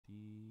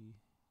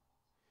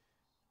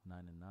9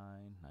 and 9,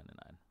 9 and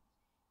 9.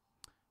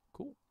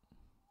 Cool.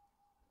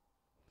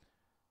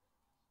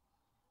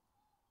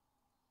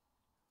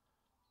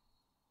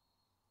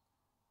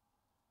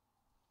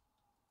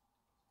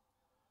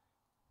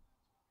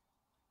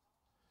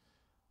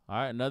 All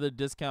right, another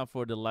discount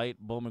for Delight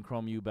Bowman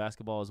Chrome U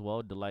basketball as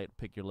well. Delight,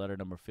 pick your letter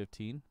number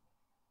 15.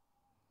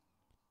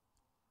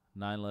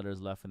 9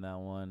 letters left in that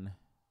one.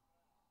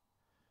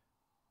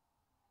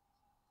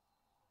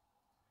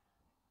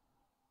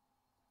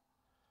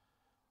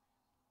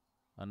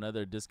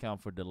 Another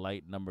discount for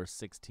Delight number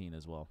 16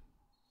 as well.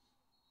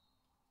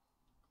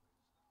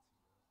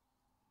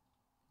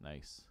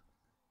 Nice.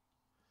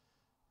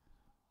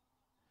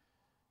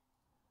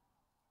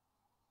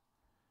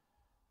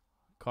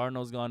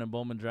 Cardinals gone in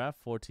Bowman draft.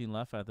 14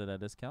 left after that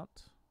discount.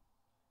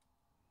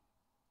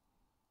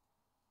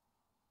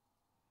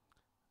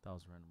 That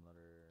was random letter.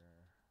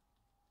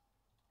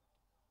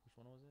 Which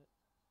one was it?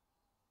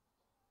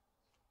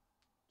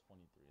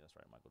 23. That's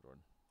right, Michael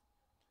Jordan.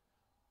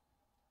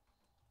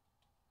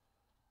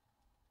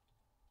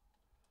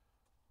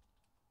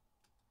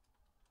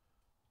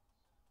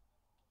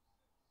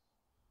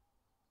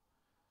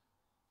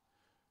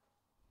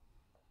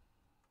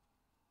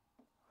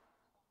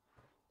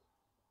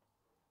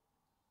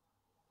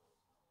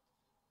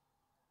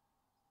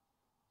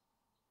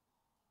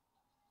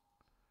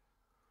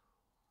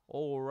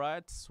 All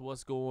right,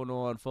 what's going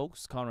on,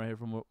 folks? Conrad here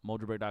from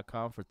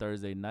Mojobreak.com for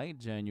Thursday night,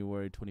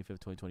 January 25th,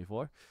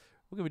 2024.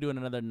 We're going to be doing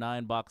another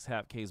 9-box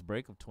half case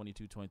break of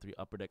 22-23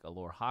 Upper Deck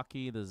Allure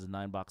Hockey. This is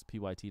 9-box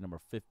PYT number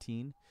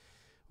 15.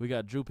 We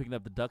got Drew picking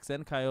up the Ducks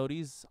and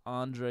Coyotes,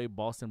 Andre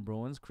Boston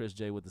Bruins, Chris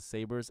J with the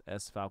Sabres,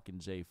 S Falcon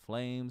J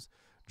Flames,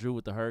 Drew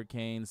with the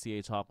Hurricanes,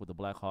 CH Hawk with the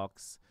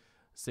Blackhawks,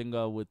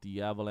 Singa with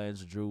the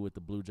Avalanche, Drew with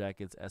the Blue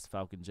Jackets, S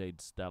Falcon J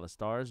Dallas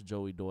Stars,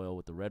 Joey Doyle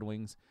with the Red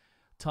Wings,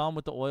 Tom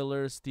with the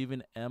Oilers,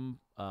 Stephen M.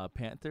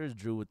 Panthers,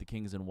 Drew with the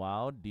Kings and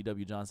Wild,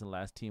 D.W. Johnson,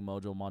 Last Team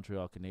Mojo,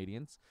 Montreal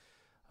Canadiens,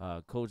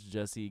 Coach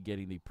Jesse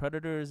getting the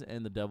Predators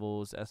and the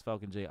Devils, S.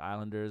 Falcon J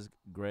Islanders,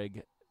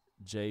 Greg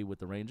J with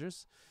the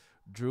Rangers,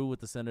 Drew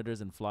with the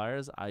Senators and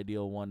Flyers,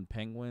 Ideal 1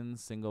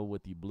 Penguins, Single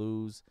with the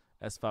Blues,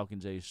 S. Falcon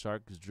J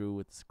Sharks, Drew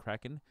with the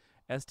Kraken,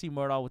 S.T.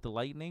 Murdaugh with the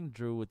Lightning,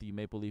 Drew with the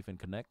Maple Leaf and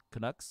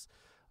Canucks,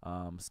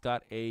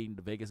 Scott A.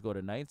 The Vegas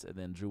Golden Knights, and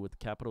then Drew with the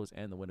Capitals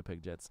and the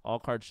Winnipeg Jets. All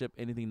card ship,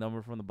 anything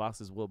numbered from the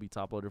boxes will be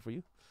top loaded for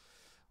you.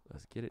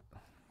 Let's get it.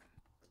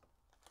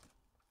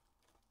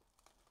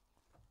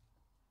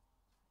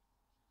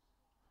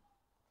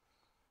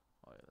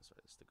 Oh yeah, that's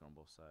right. Sticker on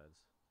both sides.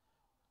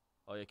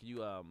 Oh yeah, can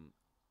you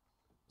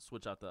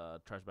switch out the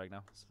trash bag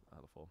now? It's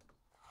out of full.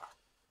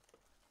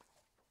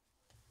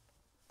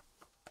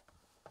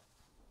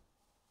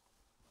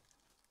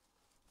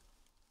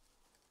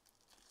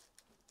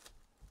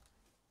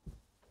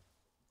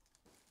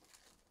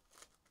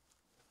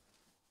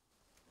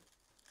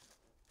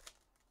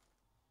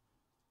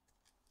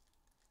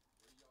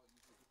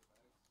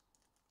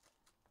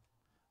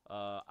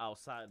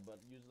 Outside, but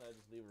usually I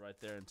just leave it right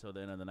there until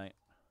the end of the night.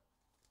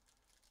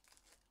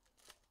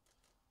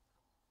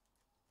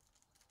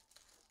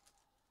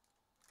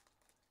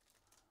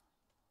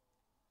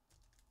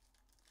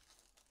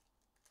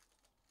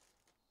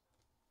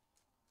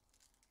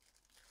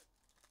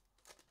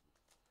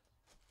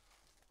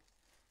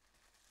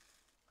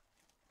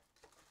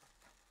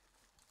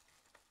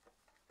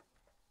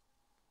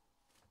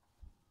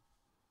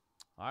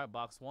 All right,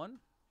 box 1.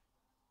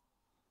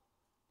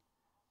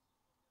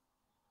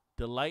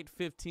 Delight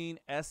 15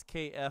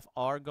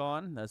 SKF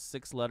gone. That's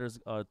 6 letters,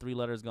 3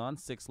 letters gone.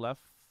 6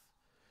 left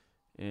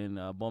in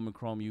Bowman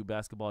Chrome U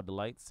Basketball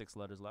Delight. 6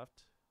 letters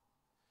left.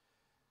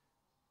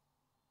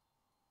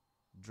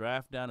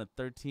 Draft down to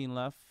 13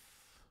 left.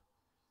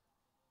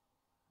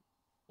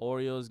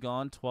 Oreos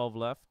gone. 12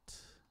 left.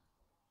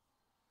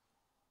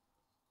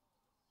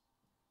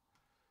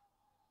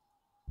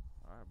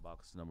 All right,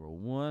 box number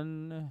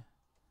 1.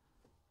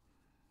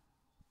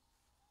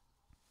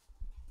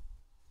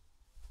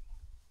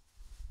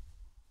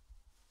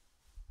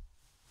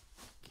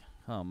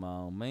 Come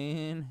on,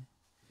 man.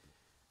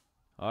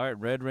 All right,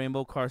 Red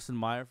Rainbow Carson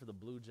Meyer for the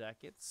Blue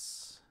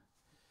Jackets.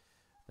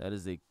 That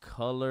is a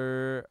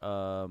color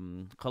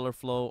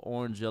flow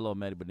orange yellow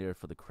Matty Benier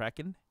for the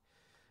Kraken.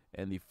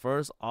 And the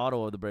first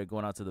auto of the break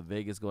going out to the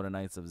Vegas Golden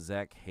Knights of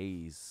Zach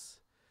Hayes.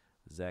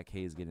 Zach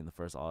Hayes getting the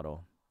first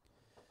auto.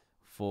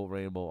 Full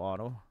rainbow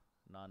auto.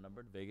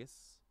 Non-numbered.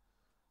 Vegas.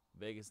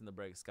 Vegas in the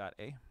break. Scott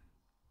A.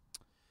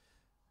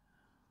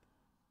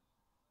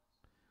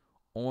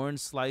 Orange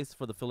slice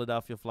for the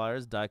Philadelphia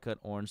Flyers. Die cut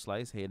orange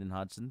slice. Hayden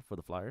Hodgson for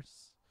the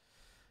Flyers.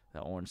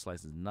 That orange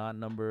slice is not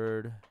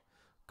numbered.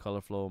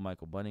 Color flow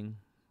Michael Bunning.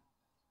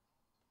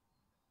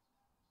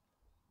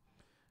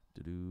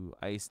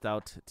 Iced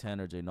out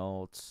Tanner J.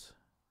 Nault.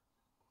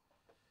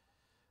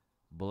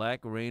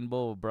 Black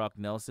rainbow Brock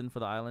Nelson for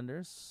the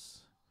Islanders.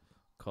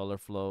 Color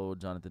flow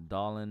Jonathan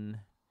Dolan.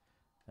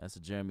 That's a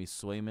Jeremy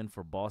Swayman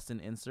for Boston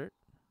insert.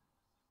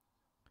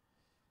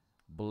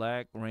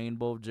 Black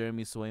rainbow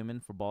Jeremy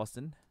Swayman for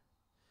Boston.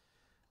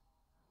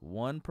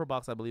 One per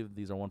box, I believe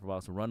these are one per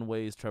box.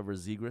 Runways, Trevor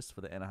Zegras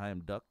for the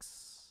Anaheim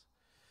Ducks.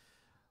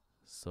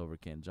 Silver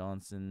Kent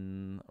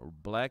Johnson.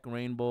 Black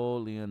Rainbow,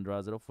 Leon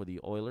Draisaitl for the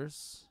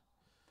Oilers.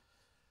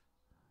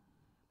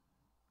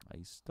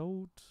 Iced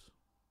out.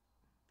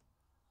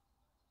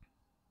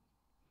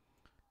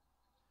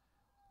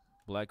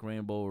 Black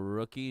Rainbow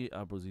Rookie,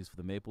 Abruzzese for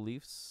the Maple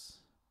Leafs.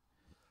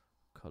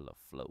 Color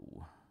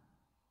flow.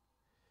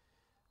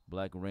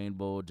 Black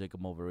Rainbow,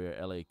 Jacob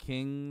Moverrier, LA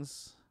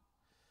Kings.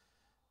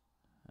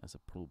 That's a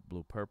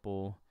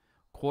blue-purple.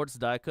 Quartz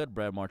die cut,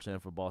 Brad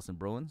Marchand for Boston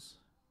Bruins.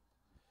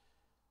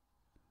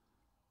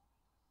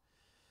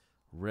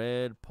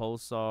 Red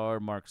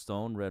Pulsar, Mark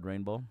Stone, Red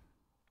Rainbow.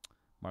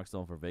 Mark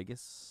Stone for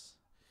Vegas.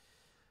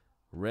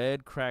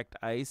 Red Cracked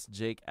Ice,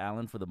 Jake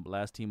Allen for the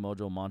Last Team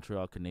Mojo,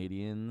 Montreal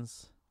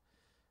Canadiens.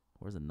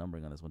 Where's the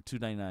numbering on this one?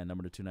 299,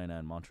 number to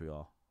 299,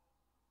 Montreal.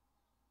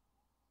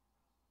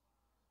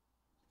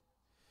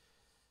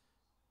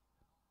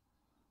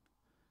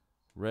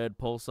 Red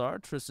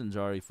Pulsar, Tristan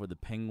Jarry for the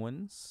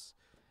Penguins.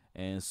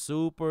 And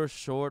super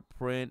short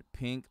print,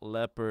 pink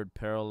leopard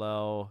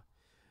parallel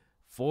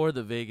for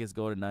the Vegas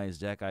Golden Knights.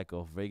 Jack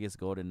Eichel, Vegas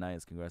Golden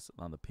Knights. Congrats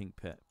on the pink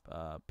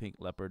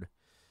leopard.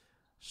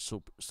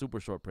 Super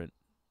short print.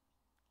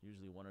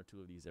 Usually one or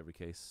two of these every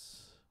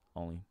case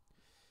only.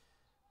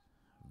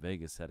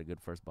 Vegas had a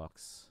good first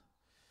box.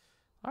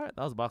 All right,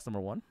 that was box number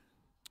 1.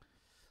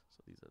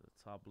 So these are the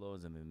top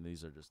loads, and then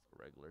these are just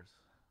the regulars.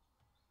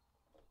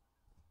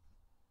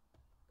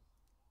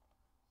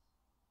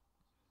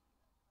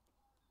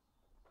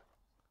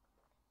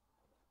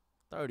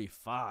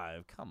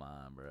 $35. Come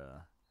on,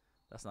 bruh.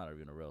 That's not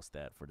even a real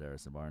stat for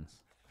Harrison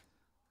Barnes.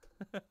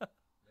 Next 8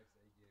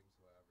 games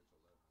will average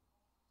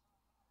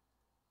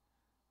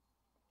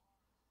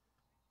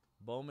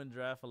 11. Bowman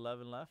draft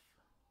 11 left.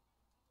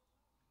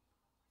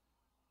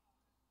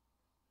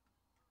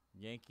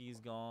 Yankees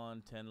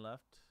gone, 10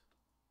 left.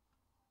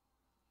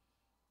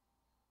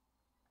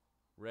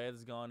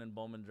 Reds gone in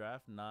Bowman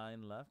draft,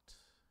 9 left.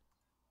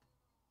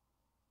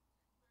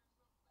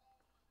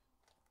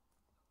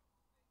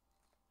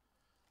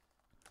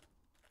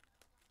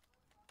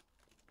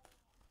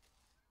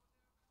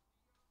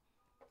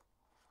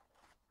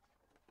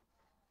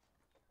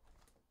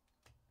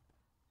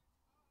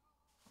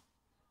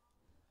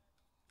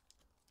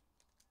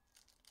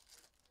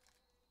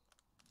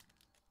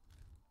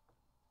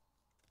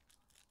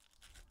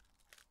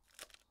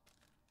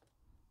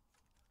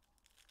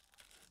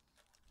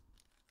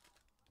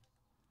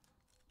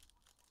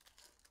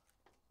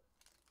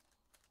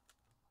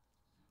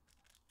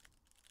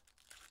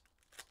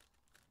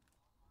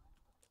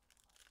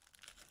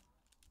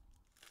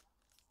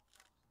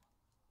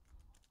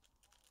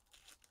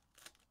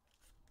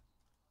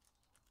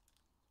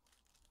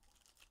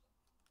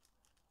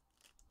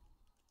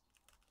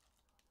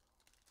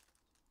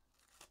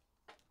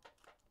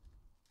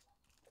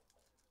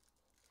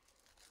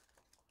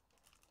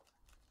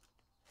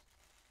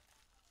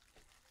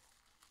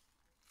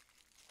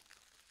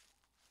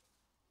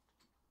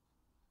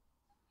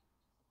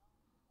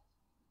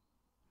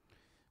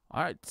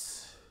 All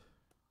right.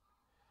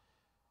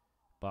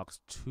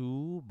 Box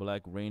 2,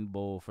 Black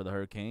Rainbow for the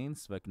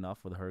Hurricanes. Svechnikov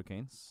for the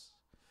Hurricanes.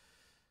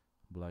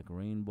 Black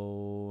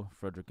Rainbow,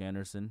 Frederick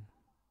Anderson.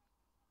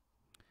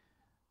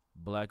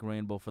 Black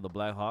Rainbow for the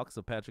Blackhawks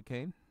of Patrick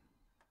Kane.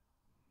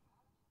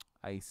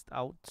 Iced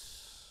out.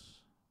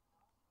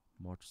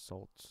 March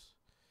Salt.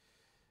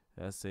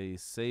 That's a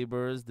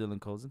Sabres, Dylan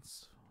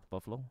Cozens,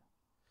 Buffalo.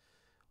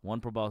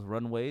 1 per box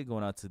runway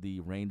going out to the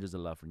Rangers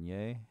of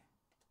Lafreniere.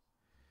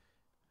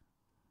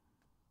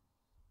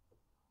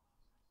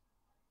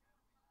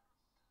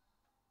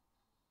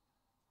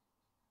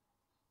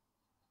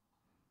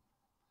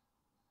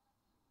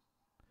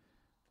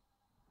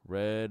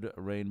 Red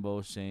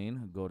Rainbow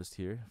Shane, Goldust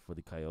here for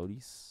the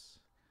Coyotes.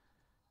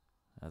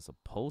 That's a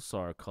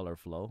Pulsar color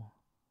flow.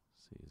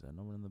 Let's see, is that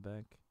number in the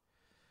back?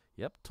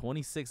 Yep,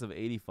 26 of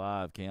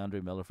 85.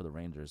 Keandre Miller for the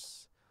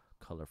Rangers.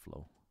 Color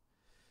flow.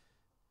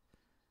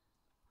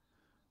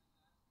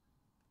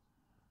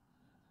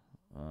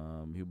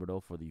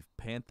 Huberdeau for the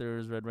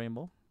Panthers, Red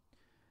Rainbow.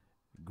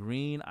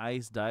 Green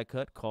Ice die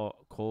cut,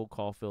 Cole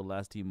Caulfield,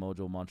 Last Team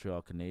Mojo,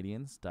 Montreal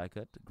Canadiens. Die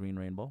cut, Green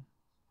Rainbow.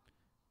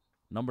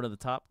 Number to the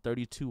top,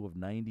 32 of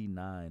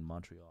 99,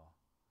 Montreal.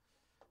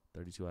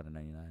 32 out of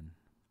 99.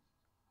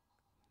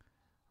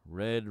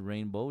 Red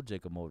Rainbow,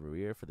 Jacob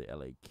Moverrier for the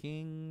LA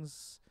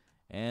Kings.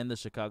 And the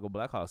Chicago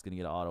Blackhawks going to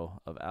get an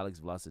auto of Alex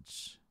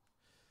Vlasic.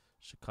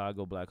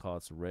 Chicago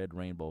Blackhawks, Red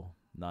Rainbow,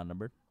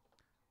 non-numbered.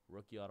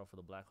 Rookie auto for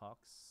the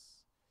Blackhawks.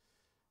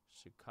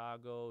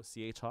 Chicago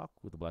CH Hawk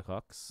with the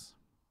Blackhawks.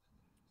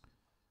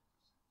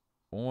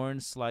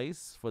 Orange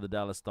Slice for the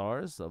Dallas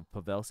Stars of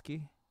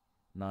Pavelski.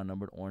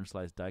 Non-numbered Orange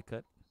Slice die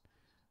cut.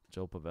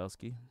 Joe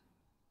Pavelski.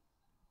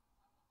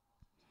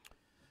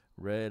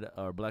 Red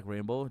or Black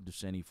Rainbow,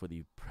 Duchesne for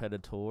the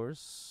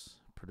Predators.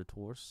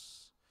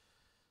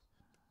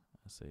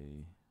 That's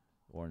a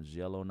orange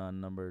yellow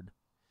non-numbered.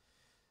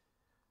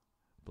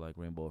 Black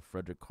Rainbow,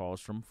 Frederick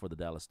Karlstrom for the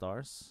Dallas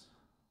Stars.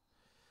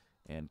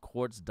 And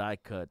quartz die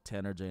cut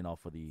Tanner Jane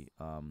for the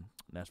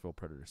Nashville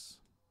Predators.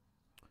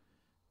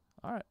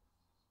 All right.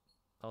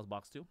 That was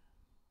box 2.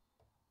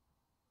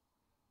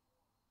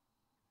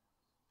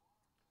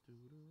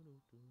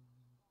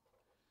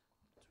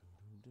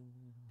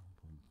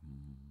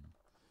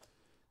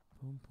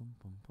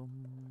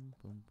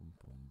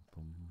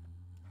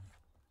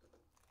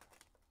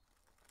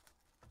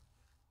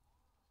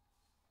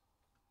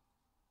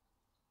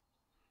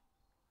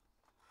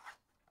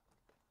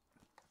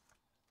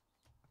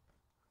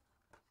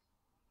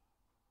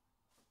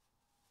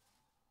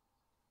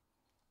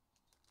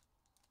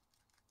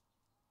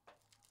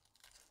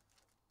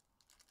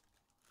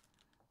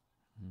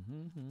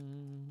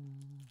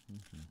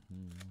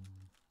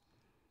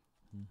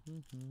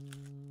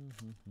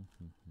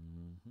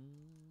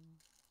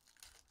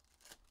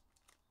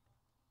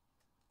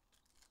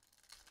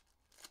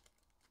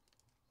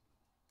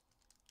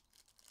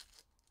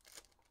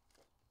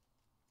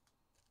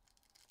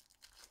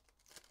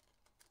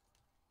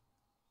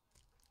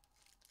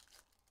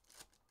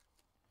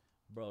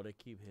 Bro, they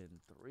keep hitting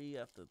 3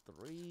 after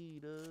 3,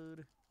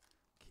 dude.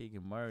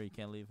 Keegan Murray,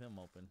 can't leave him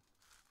open.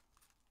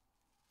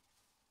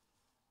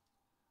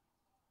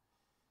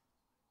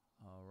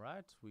 All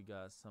right, we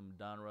got some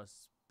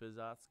Donruss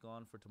Spizats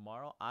gone for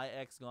tomorrow.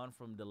 IX gone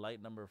from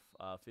Delight number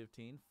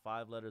 15.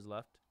 5 letters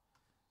left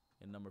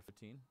in number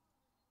 15.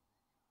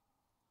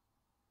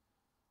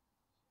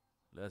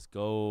 Let's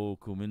go,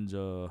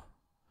 Kuminga.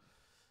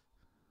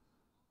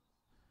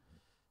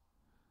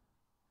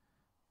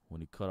 When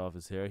he cut off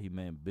his hair, he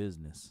meant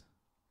business.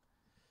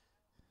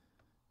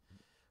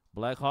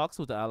 Blackhawks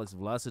with the Alex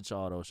Vlasic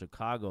auto.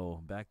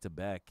 Chicago,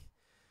 back-to-back.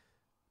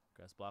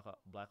 Congrats,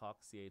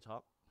 Blackhawks, CH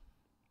Hawk.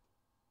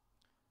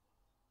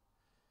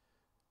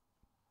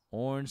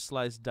 Orange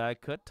slice die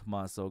cut.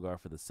 Tomas Sogar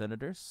for the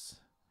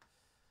Senators.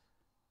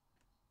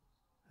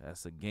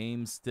 That's a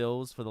game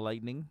stills for the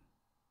Lightning.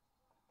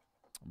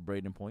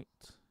 Braden Point.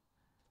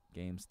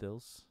 Game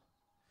stills.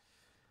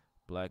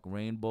 Black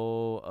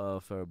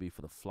Rainbow Farabee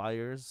for the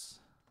Flyers.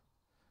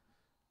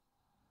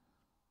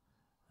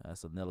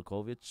 That's a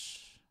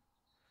Nelikovich.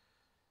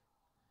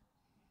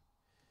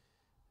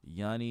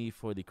 Yanni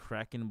for the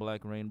Kraken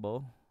Black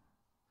Rainbow.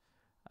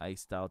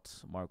 Iced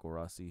out Marco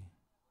Rossi.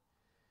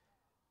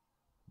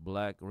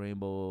 Black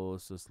Rainbow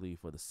Susley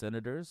for the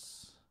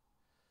Senators.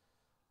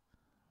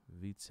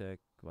 Vitek.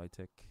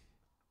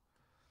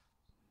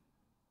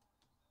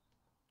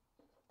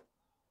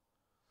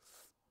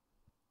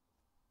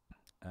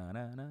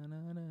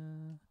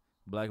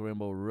 Black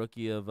Rainbow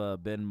rookie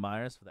of Ben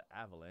Myers for the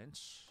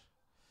Avalanche.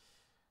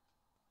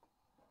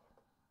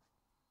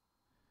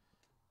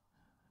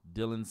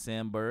 Dylan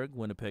Sandberg,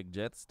 Winnipeg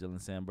Jets. Dylan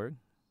Sandberg.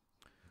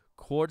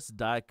 Quartz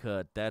die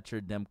cut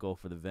Thatcher Demko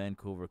for the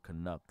Vancouver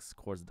Canucks.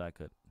 Quartz die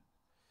cut.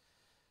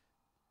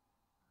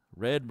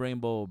 Red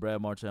Rainbow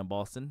Brad Marchand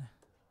Boston.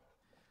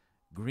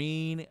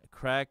 Green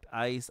cracked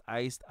ice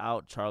iced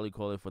out Charlie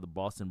Coley for the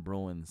Boston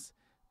Bruins.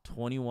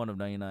 21 of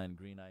 99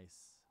 green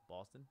ice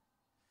Boston.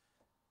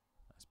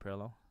 That's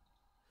parallel.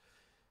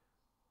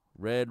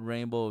 Red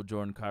Rainbow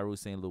Jordan Kyrou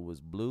St. Louis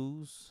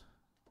Blues.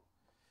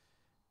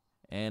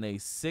 And a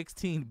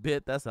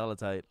 16-bit, that's hella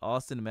tight,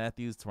 Austin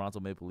Matthews Toronto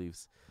Maple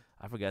Leafs.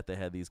 I forgot they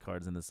had these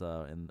cards in this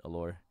in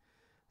Allure.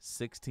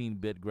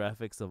 16-bit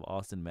graphics of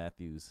Austin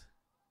Matthews.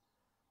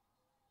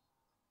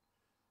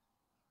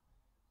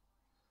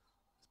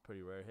 It's a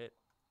pretty rare hit.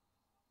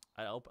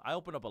 I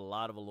opened up a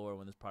lot of Allure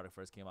when this product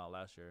first came out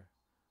last year.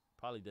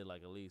 Probably did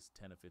like at least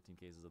 10 or 15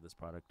 cases of this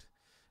product.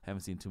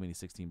 Haven't seen too many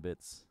 16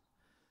 bits.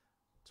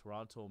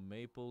 Toronto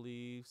Maple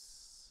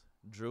Leafs.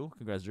 Drew,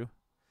 congrats, Drew.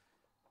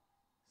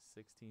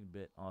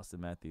 16-bit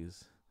Austin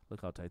Matthews.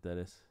 Look how tight that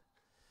is.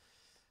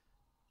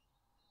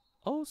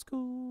 Old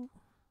school.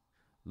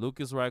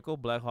 Lucas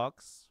Reichel,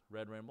 Blackhawks,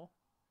 Red Rainbow.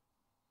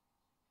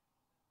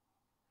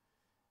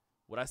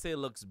 Would I say it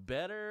looks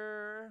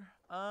better?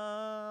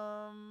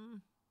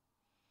 The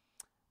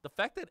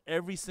fact that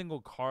every single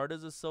card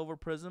is a silver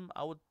prism,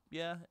 I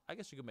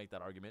guess you could make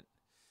that argument.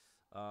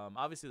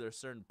 Obviously, there's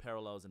certain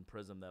parallels in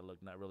Prism that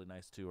look not really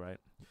nice too, right?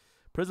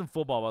 Prism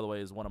Football, by the way,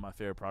 is one of my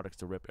favorite products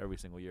to rip every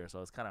single year,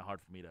 so it's kind of hard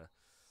for me to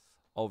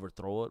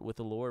overthrow it with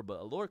Allure,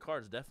 but Allure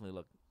cards definitely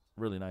look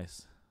really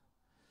nice.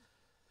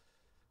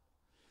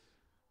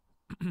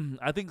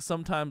 I think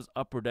sometimes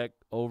Upper Deck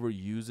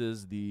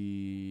overuses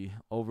the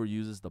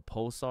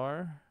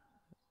Pulsar.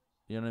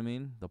 You know what I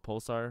mean? The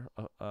Pulsar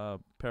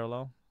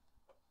parallel.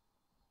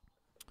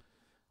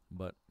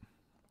 But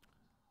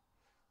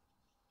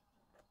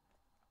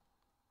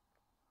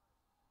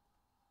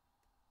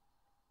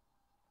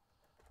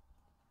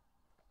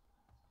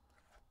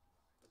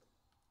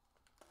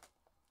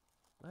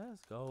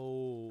let's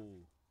go.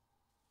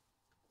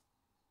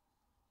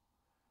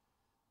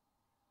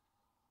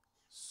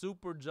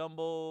 Super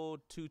Jumbo,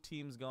 2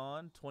 teams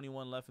gone.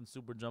 21 left in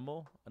Super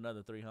Jumbo.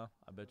 Another 3, huh?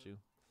 I bet you.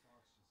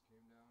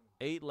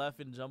 8 left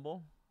in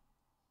Jumbo.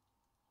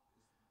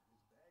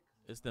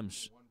 It's them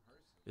shoes,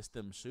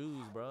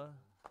 bro.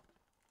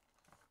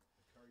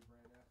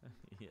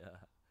 Yeah,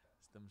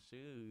 it's them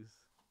shoes.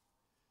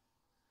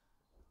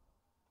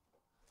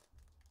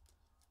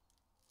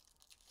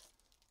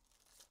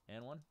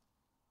 And one?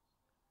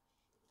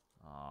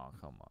 Oh,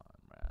 come on,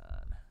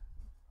 man. I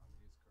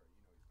mean, it's Curry.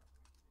 You know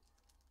he's not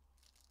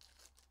gonna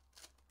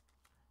get it.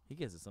 He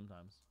gets it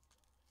sometimes.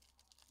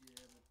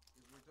 Yeah, but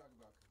if we're talking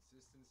about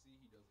consistency,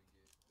 he doesn't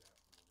get that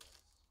from the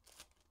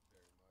refs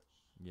very much.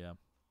 Yeah. I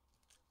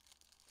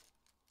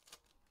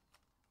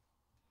don't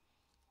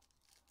want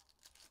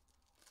bots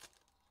looking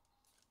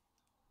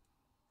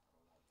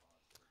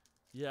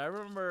at. Yeah, I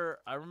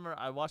remember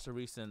I watched a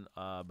recent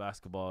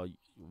basketball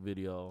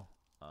video,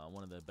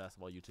 one of the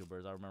basketball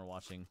YouTubers. I remember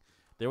watching.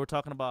 They were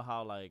talking about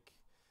how like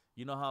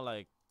you know how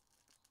like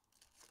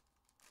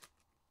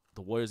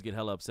the Warriors get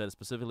hella upset,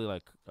 specifically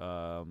like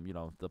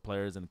the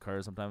players and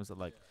Kerr sometimes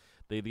like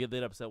they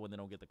get upset when they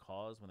don't get the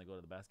calls when they go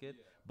to the basket.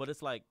 Yeah. But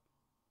it's like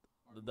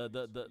but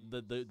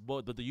the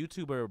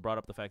YouTuber brought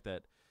up the fact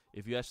that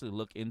if you actually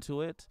look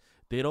into it,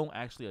 they don't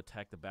actually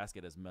attack the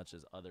basket as much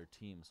as other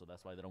teams, so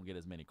that's why they don't get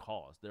as many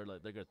calls. They're a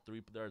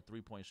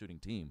 3-point shooting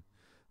team,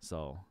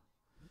 so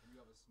You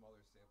have a smaller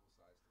sample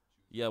size to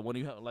choose. yeah. When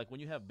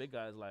you have big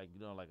guys like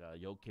like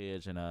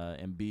Jokic and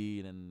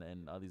Embiid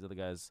and all these other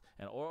guys,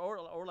 and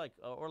or like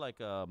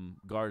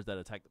guards that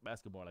attack the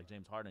basketball like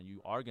James Harden,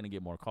 you are gonna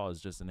get more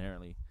calls just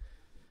inherently.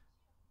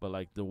 But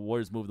like the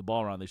Warriors move the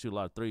ball around, they shoot a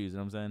lot of threes. You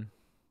know what I'm saying?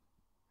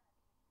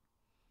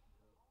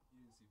 You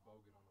didn't see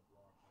Bogut on the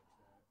block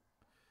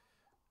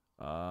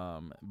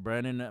like that.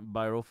 Brandon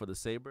Byro for the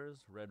Sabres,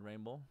 Red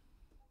Rainbow.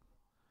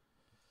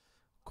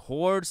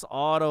 Quartz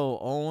Auto,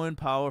 Owen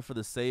Power for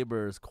the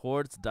Sabres.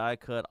 Quartz die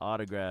cut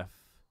autograph.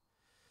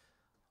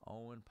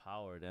 Owen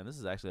Power. Damn, this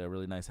is actually a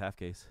really nice half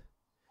case.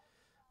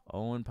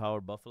 Owen Power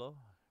Buffalo.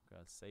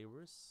 Got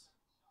Sabres.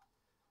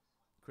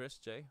 Chris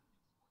J.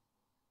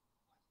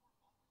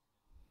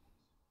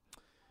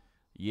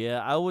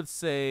 Yeah, I would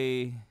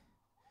say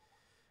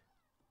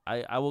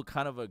I will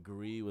kind of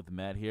agree with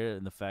Matt here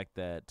in the fact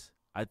that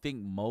I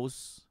think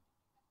most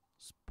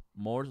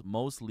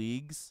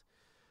leagues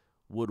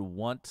would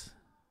want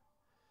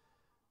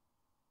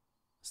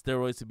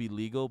steroids to be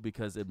legal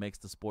because it makes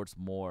the sports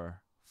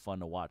more fun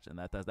to watch, and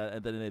that's that.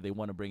 At the end of the day, they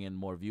want to bring in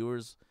more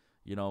viewers,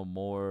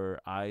 more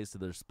eyes to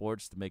their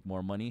sports to make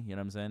more money. You know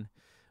what I'm saying?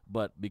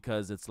 But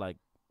because it's like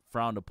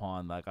frowned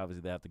upon, like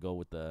obviously they have to go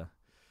with the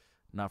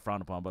not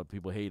frowned upon, but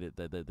people hate it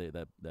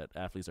that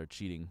athletes are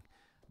cheating.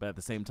 But at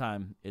the same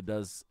time, it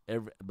does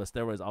but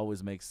steroids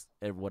always makes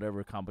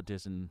whatever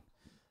competition,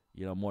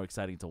 more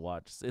exciting to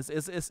watch. It's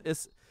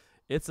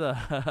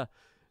a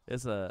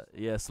it's a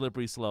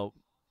slippery slope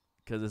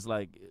because it's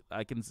like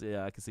I can see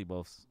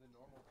both. The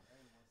normal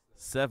fan wants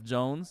the Seth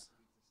Jones,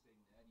 athlete to stay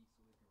natty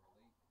so they can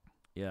relate.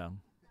 yeah,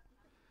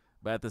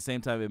 but at the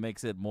same time, it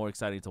makes it more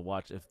exciting to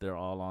watch if they're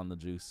all on the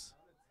juice.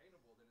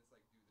 Unattainable, then it's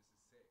like, dude, this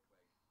is sick.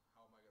 Like,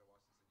 how am I gonna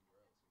watch this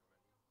anywhere else?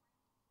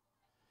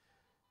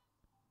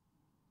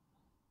 You know what I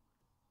mean?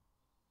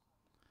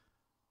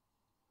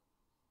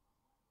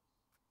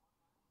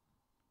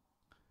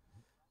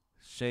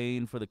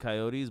 Shane for the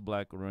Coyotes,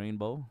 Black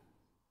Rainbow.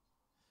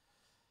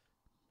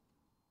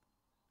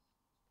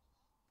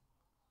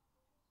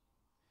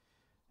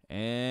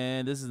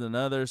 And this is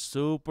another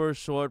super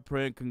short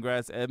print.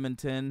 Congrats,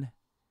 Edmonton.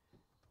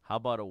 How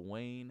about a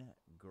Wayne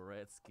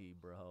Gretzky,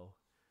 bro?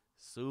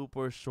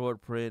 Super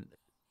short print.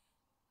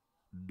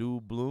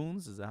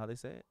 Doubloons, is that how they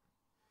say it?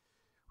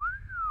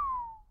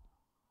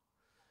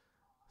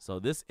 So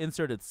this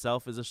insert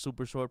itself is a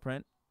super short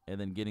print, and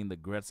then getting the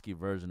Gretzky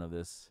version of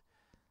this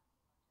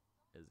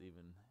is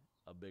even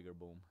a bigger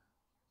boom.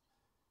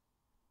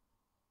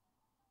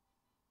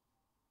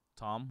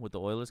 Tom with the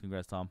Oilers.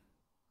 Congrats, Tom.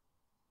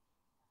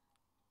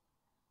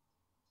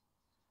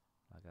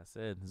 Like I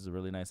said, this is a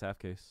really nice half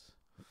case.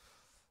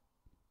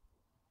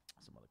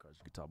 Some other cards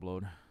you could top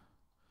load.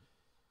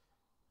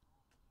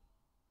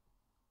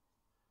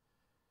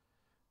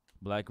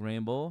 Black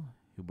Rainbow.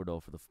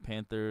 Huberdeau for the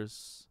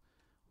Panthers.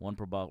 One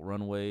per Bach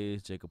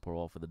Runways. Jacob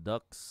Porwall for the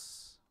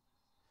Ducks.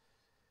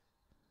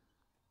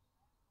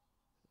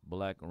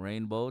 Black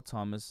Rainbow.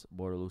 Thomas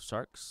Bordelou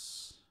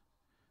Sharks.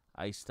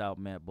 Iced Out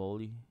Matt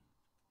Boley.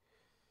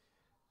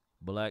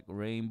 Black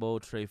Rainbow.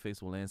 Trey Face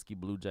Wolanski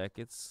Blue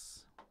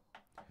Jackets.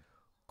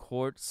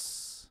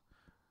 Quartz,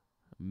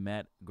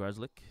 Matt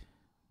Grzelcyk,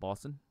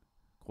 Boston.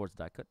 Quartz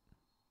die cut.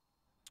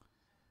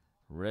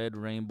 Red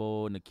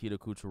Rainbow, Nikita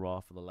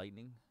Kucherov for the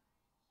Lightning.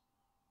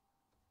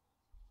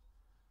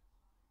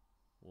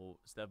 Will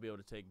Steph be able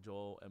to take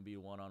Joel Embiid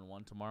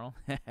one-on-one tomorrow?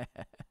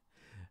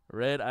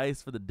 Red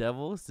Ice for the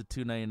Devils to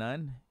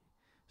 $2.99.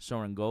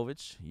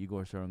 Sharangovich,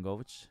 Igor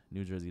Sharangovich,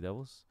 New Jersey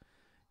Devils.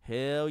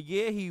 Hell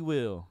yeah, he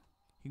will.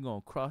 He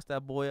gonna cross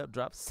that boy up,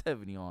 drop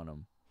 70 on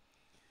him.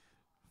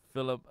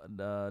 Philip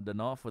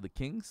Denault for the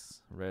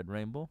Kings, Red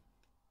Rainbow.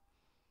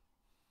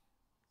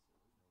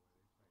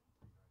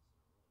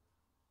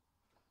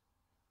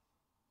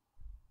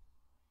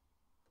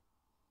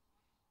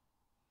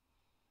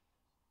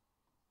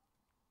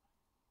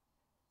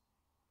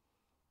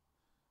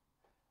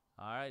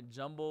 All right,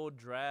 jumbo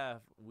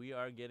draft. We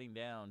are getting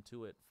down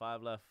to it.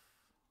 5 left.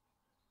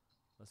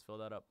 Let's fill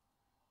that up.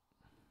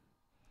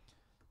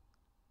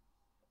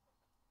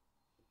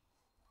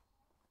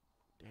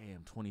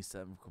 Damn,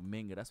 27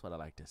 Kuminga. That's what I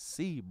like to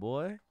see,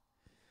 boy.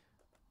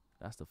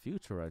 That's the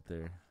future right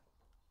there.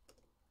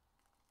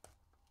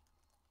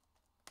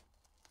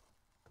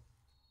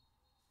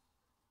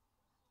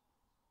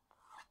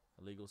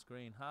 Illegal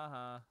screen.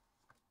 Ha.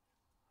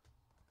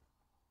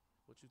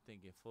 What you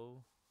thinking,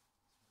 fool?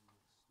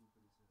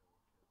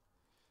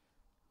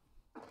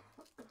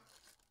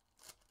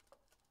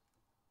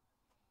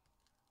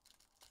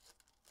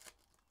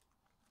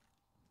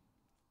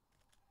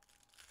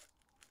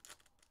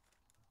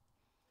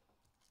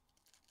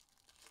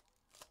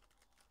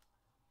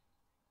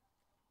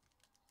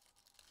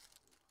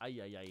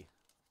 Ay.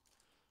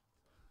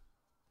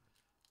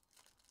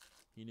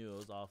 He knew it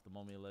was off the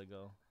moment he let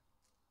go.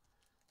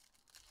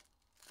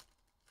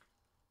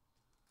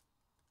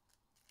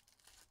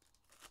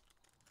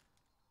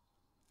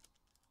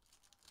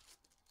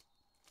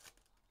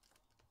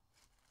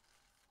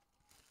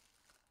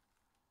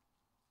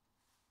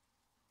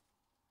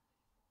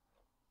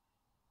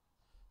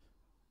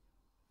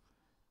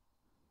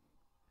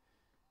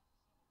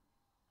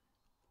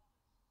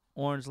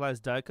 Orange Slice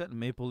die cut,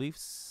 Maple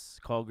Leafs,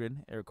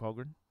 Eric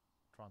Colgren,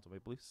 Toronto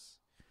Maple Leafs.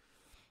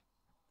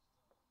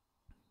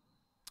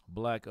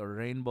 Black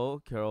Rainbow,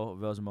 Carol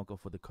Velzimoka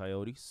for the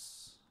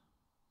Coyotes.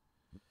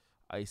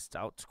 Iced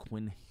out,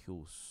 Quinn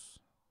Hughes.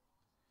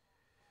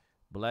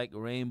 Black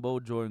Rainbow,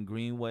 Jordan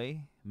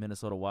Greenway,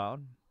 Minnesota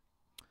Wild.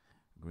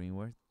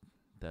 Greenworth,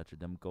 Thatcher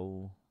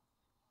Demko.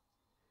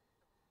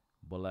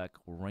 Black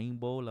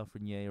Rainbow,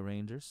 Lafreniere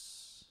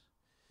Rangers.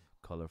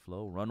 Color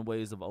Flow.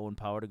 Runways of Owen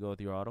Power to go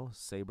with your auto.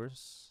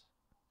 Sabres.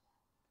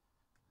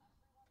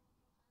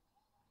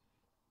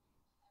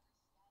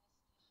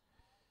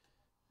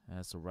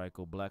 That's a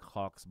Ryko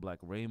Blackhawks Black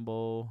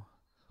Rainbow.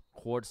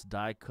 Quartz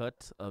die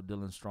cut of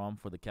Dylan Strom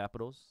for the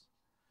Capitals.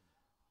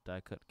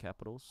 Die cut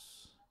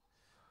Capitals.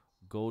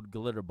 Gold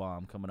Glitter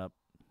Bomb coming up.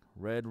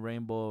 Red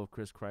Rainbow of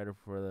Chris Kreider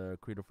for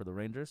the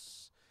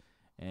Rangers.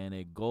 And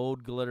a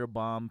Gold Glitter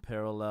Bomb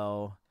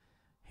parallel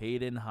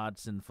Hayden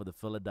Hodgson for the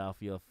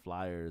Philadelphia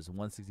Flyers,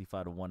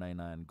 165 to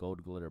 199,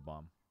 Gold Glitter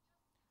Bomb.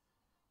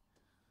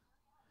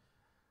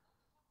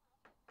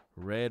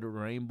 Red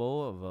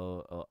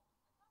Rainbow of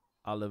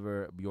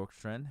Oliver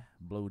Bjorkstrand,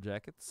 Blue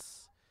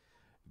Jackets.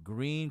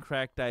 Green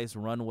Cracked Ice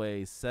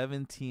Runway,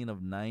 17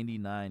 of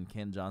 99,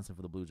 Ken Johnson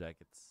for the Blue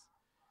Jackets.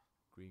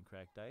 Green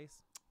Cracked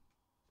Ice.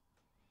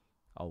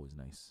 Always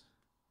nice.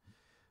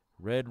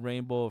 Red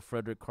Rainbow of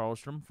Frederick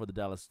Karlstrom for the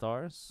Dallas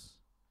Stars.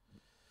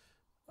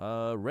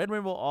 Red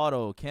Rainbow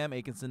Auto, Cam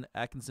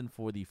Atkinson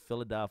for the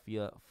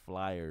Philadelphia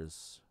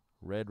Flyers.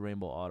 Red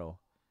Rainbow Auto.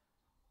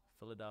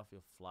 Philadelphia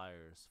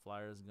Flyers.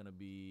 Flyers going to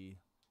be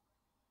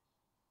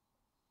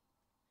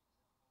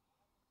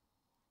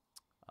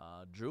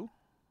Drew,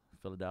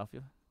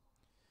 Philadelphia.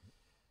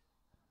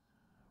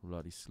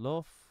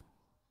 Vladislav.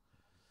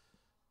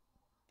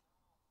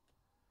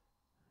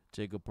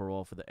 Jacob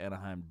Perreault for the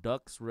Anaheim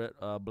Ducks,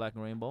 Black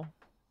and Rainbow.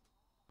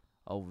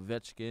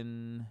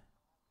 Ovechkin.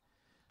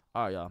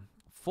 All right, y'all.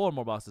 4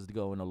 more boxes to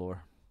go in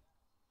Allure.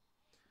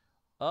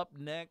 Up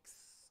next,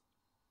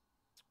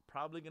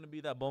 probably going to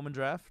be that Bowman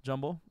Draft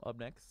Jumbo. Up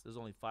next. There's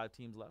only 5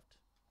 teams left.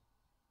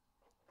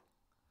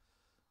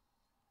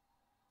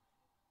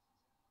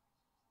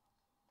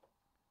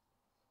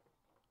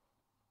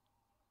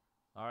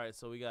 All right,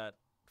 so we got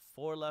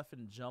 4 left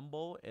in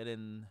Jumbo, and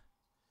then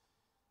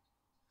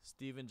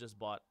Steven just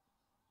bought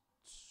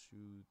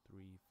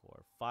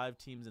 5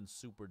 teams in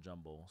Super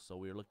Jumbo. So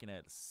we're looking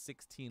at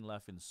 16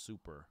 left in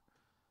Super.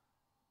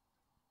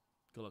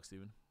 Good luck,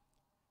 Steven.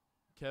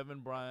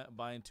 Kevin Bryant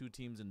buying 2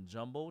 teams in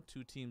Jumbo.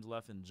 2 teams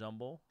left in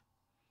Jumbo.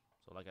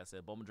 So like I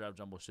said, Bowman Draft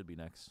Jumbo should be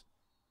next.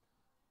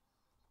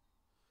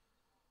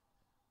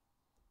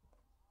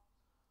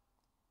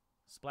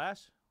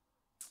 Splash?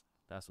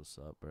 That's what's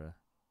up, bruh.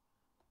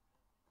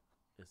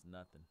 It's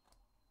nothing.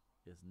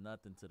 It's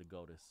nothing to the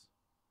GOATS.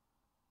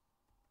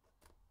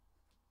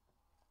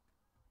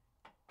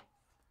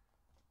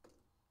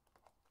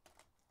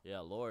 Yeah,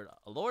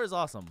 Allure is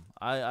awesome.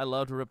 I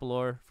love to rip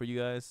Allure for you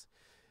guys.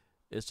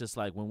 It's just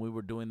like when we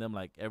were doing them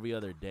like every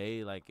other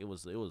day, like it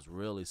was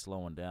really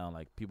slowing down.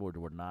 Like people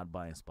were not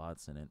buying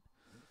spots in it.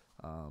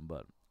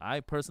 But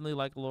I personally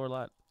like Allure a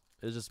lot.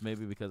 It's just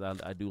maybe because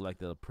I do like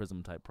the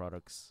Prism type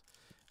products,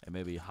 and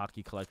maybe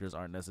hockey collectors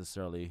aren't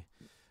necessarily,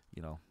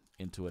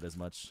 into it as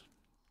much.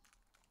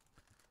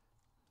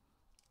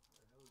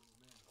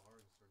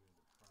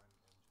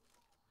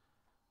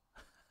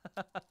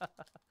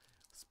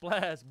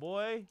 Splash,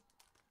 boy.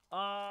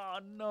 Oh,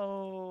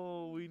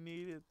 no. We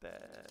needed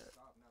that.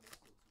 Stop now. There's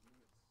still 2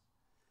 minutes.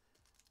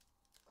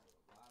 A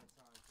lot of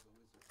time for the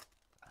Wizards.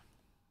 No.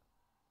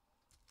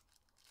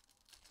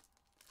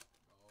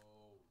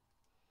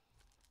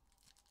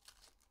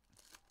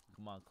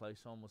 Come on, Clay.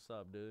 Show him what's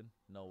up, dude.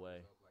 No way.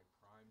 Up like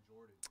prime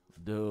Jordan,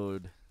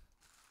 dude.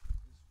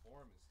 His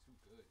form is too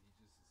good. He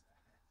just is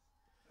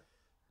ass.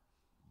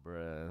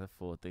 Bruh, that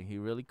fool thing. He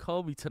really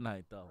Kobe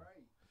tonight, though. Right.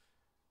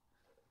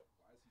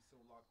 Why is he so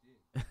locked in?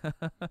 He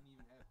didn't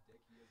even have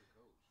Decky as a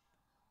coach.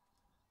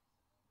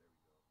 There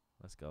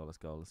we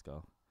go. Let's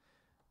go.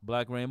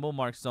 Black Rainbow,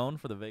 Mark Stone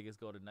for the Vegas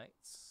Golden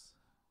Knights.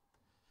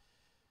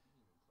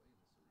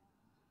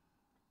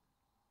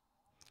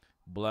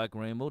 Black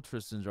Rainbow,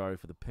 Tristan Jarry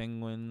for the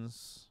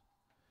Penguins.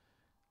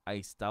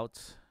 Iced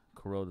out,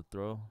 Corral to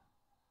throw.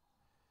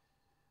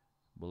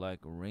 Black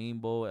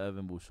Rainbow,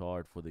 Evan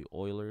Bouchard for the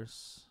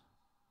Oilers.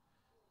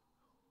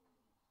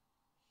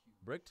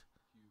 Bricked?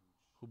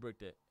 Who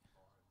bricked it?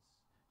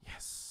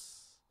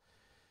 Yes.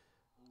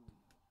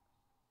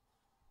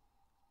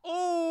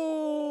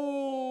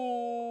 Oh,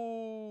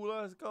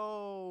 let's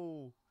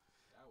go.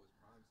 That was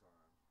prime time.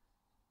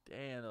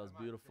 Damn, that was That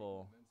might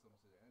beautiful. take momentum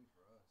to the end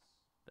for us.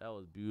 That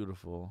was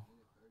beautiful.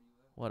 Minute 30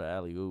 left. What an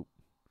alley oop.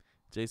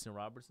 Jason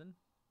Robertson.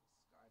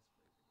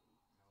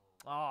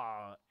 Skyscraper. No.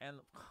 Oh,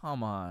 and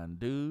come on,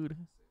 dude. That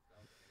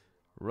was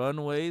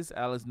Runways,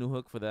 Alex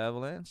Newhook for the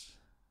Avalanche.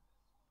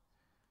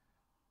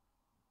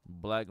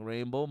 Black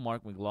Rainbow,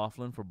 Mark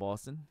McLaughlin for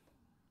Boston.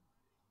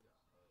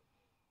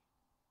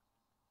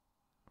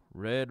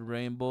 Red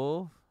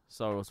Rainbow,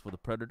 Soros for the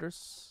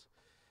Predators.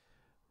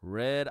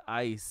 Red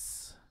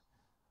Ice,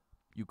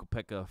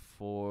 Ukapeka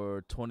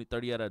for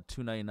 30 out of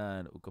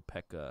 299.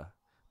 Ukapeka,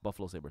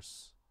 Buffalo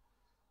Sabres.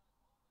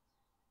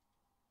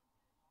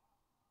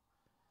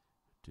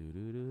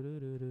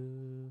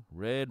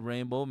 Red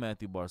Rainbow,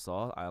 Matthew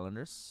Barzal,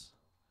 Islanders.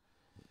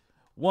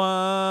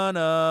 One.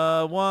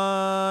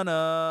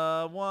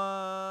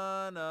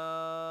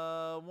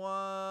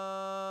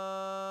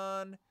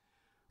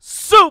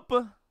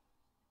 Super.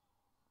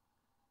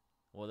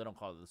 Well, they don't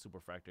call it the Super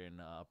Fractor in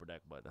Upper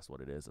Deck, but that's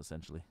what it is,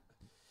 essentially.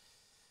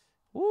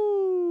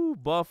 Woo!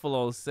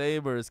 Buffalo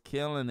Sabres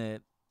killing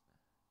it.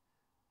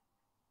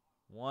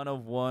 1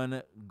 of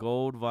 1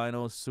 gold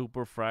vinyl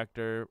Super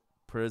Fractor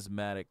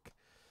prismatic,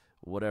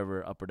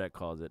 whatever Upper Deck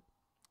calls it.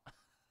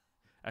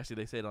 Actually,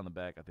 they say it on the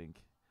back, I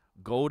think.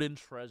 Golden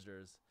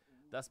Treasures.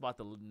 That's about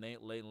the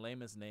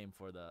lamest name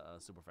for the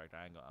Super Fractor.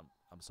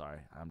 I'm sorry.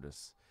 I'm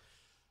just.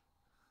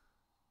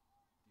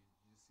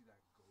 Did you see that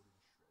golden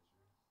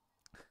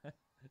treasure?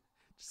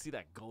 See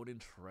that golden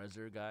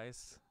treasure,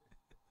 guys?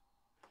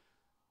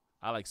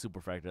 I like Super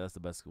Fractor. That's the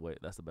best way.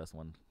 That's the best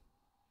one.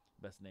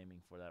 Best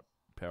naming for that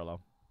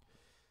parallel.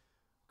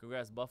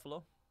 Congrats,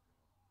 Buffalo.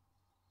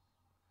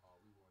 Oh,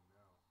 we won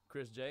now.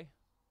 Chris J.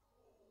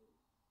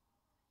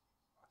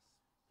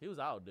 He was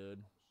out,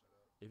 dude.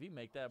 If he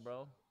make that,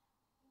 bro,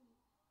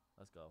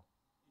 let's go.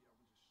 Yeah,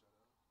 I'm just shut up.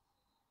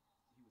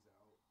 He was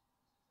out. Oh,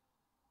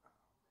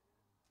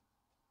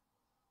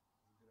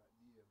 man. It was a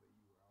good idea, but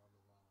you were on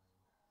the line.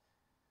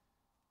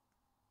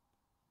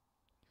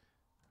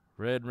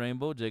 Red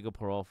Rainbow, Jacob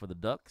Perreault for the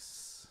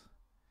Ducks.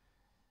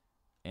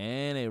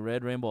 And a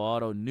Red Rainbow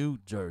Auto, New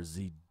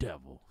Jersey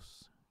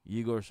Devils.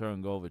 Igor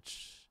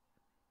Sharangovich.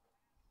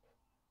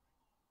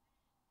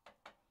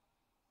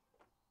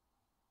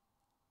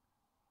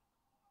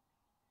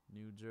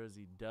 New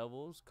Jersey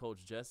Devils,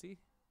 Coach Jesse.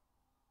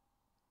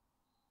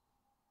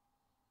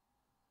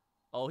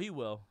 Oh, he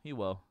will. He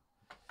will.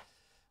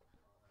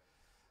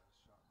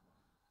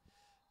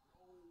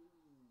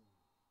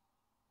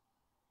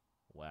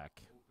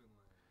 Whack.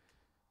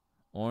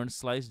 Orange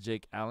Slice,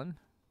 Jake Allen.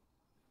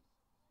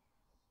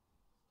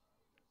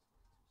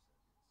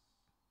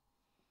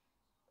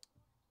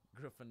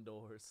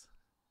 Gryffindors.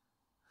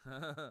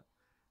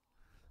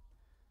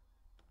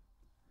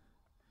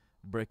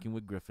 Breaking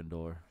with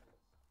Gryffindor.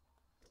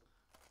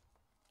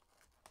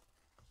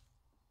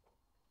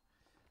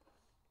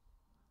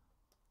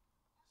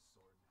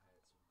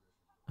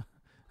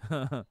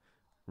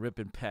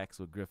 Ripping packs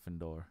with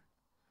Gryffindor.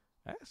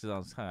 That actually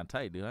sounds kind of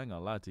tight, dude. I ain't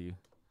gonna lie to you.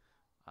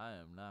 I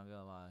am not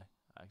gonna lie.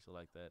 I actually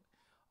like that.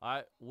 All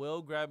right,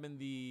 Will grabbing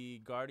the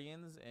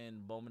Guardians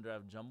and Bowman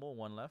Draft Jumbo.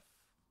 One left.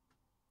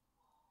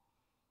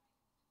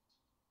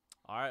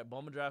 All right,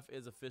 Bowman Draft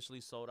is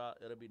officially sold out.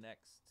 It'll be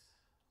next.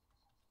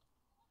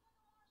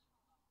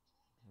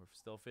 We're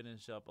still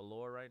finishing up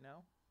Allure right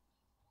now.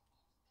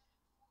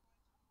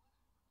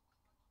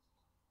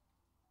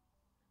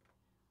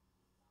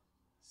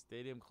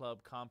 Stadium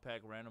Club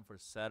Compact Random for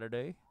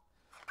Saturday.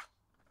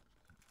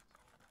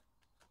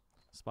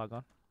 Spot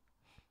gone.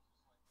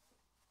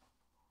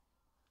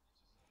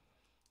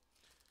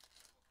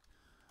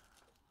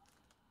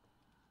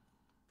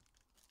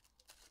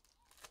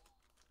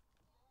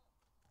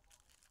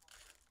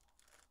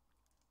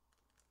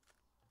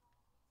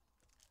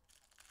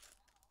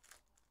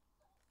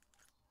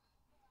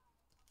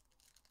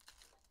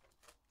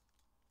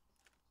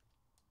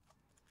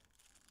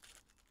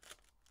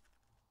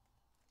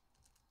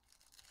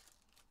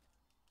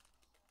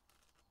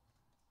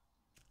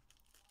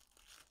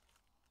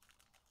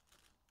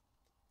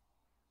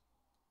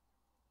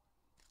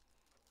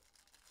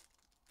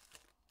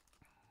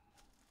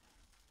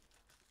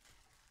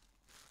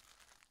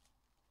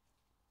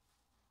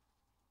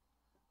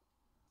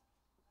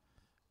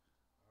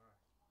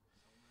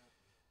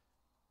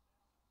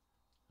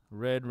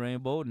 Red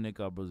Rainbow, Nick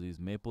Abruzzi's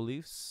Maple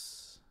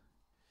Leafs.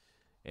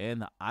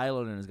 And the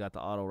Islanders got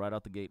the auto right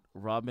out the gate.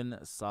 Robin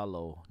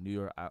Salo, New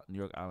York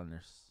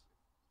Islanders.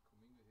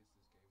 Kuminga hits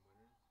this game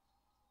winner.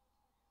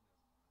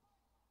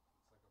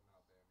 Never mind. It's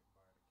like I'm not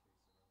buying a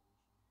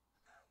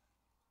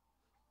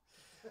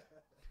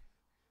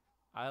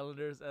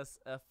Islanders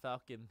SF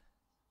Falcon.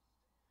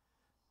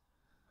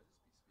 I just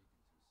be speaking too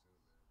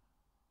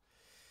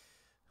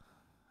soon, man.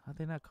 How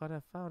they not call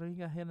that foul? He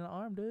got hit in the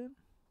arm, dude. True.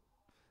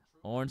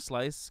 Orange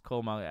Slice,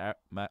 Cole Mocker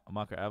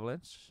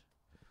Avalanche.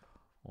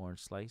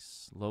 Orange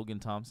Slice, Logan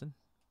Thompson. I'm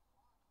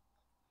not gonna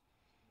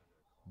call.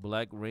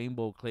 Black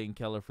Rainbow, Clayton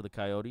Keller for the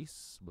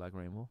Coyotes. Black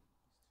Rainbow.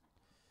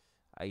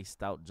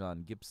 Iced Out,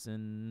 John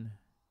Gibson.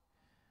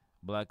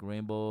 Black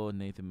Rainbow,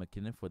 Nathan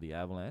McKinnon for the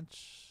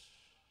Avalanche.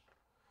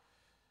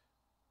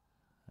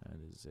 That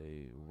is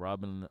a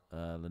Robin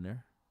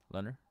Leonard.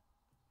 Did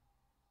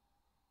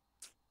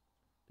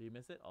he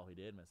miss it? Oh, he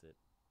did miss it.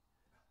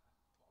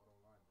 Ball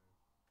don't lie,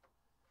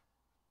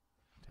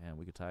 man. Damn,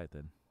 we could tie it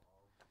then.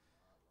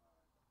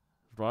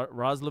 Ball do not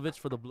lie. Roslovich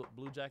for the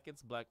Blue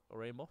Jackets, Black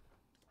Rainbow.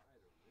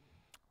 Tied or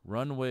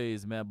winning.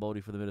 Runways, Matt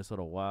Bodie for the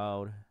Minnesota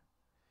Wild.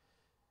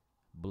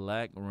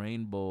 Black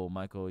Rainbow,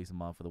 Michael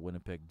Isamon for the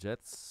Winnipeg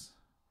Jets.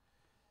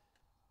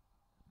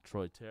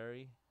 Troy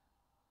Terry.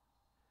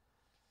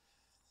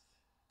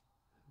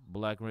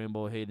 Black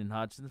Rainbow, Hayden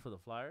Hodgson for the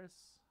Flyers.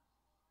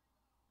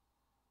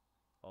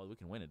 Oh, we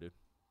can win it, dude.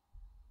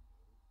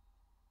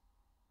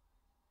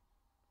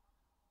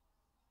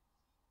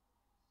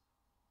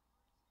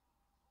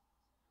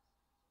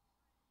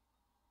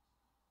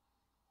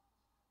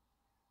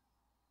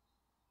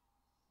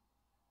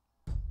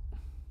 God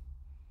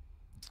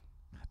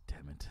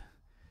damn it.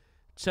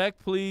 Check,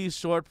 please.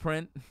 Short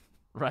print.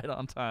 Right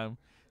on time.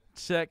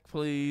 Check,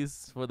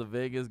 please, for the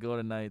Vegas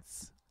Golden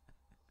Knights.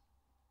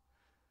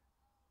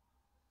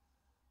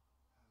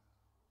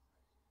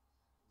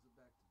 It was a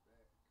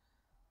back-to-back.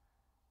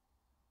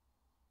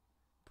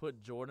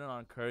 Put Jordan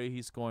on Curry.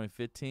 He's scoring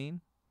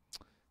 15.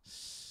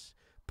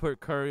 Put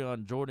Curry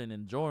on Jordan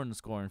and Jordan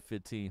scoring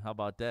 15. How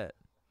about that?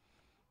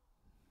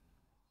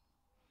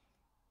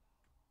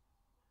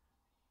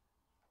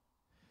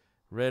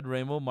 Red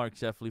Rainbow, Mark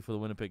Sheffley for the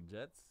Winnipeg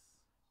Jets.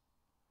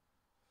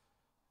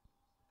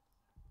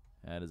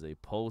 That is a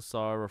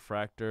Pulsar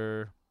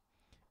refractor.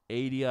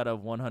 80 out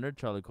of 100.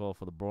 Charlie Cole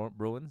for the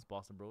Bruins,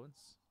 Boston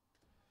Bruins.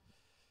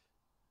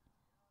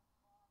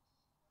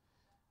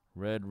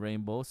 Red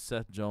Rainbow,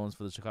 Seth Jones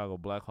for the Chicago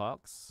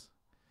Blackhawks.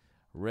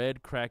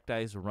 Red Cracked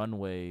Ice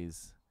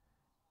Runways.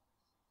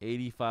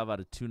 85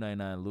 out of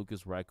 299.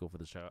 Lucas Reichel for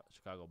the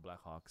Chicago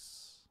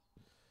Blackhawks.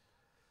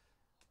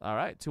 All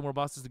right, 2 more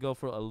boxes to go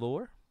for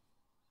Allure.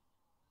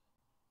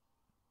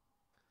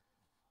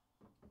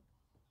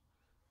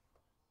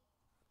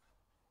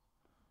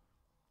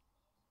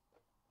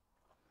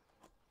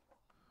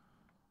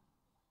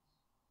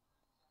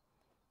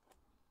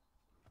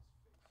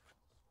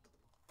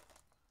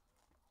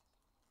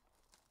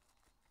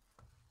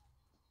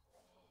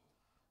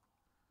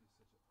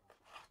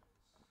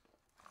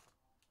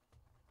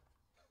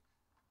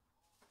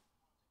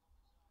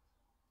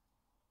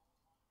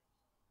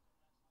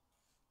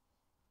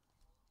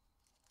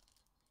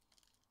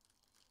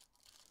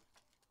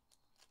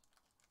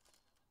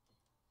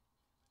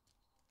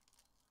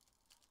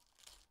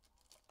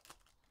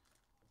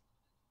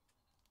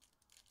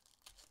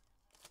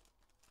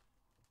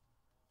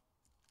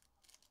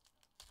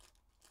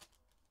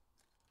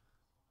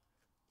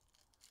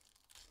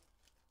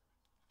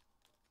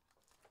 He's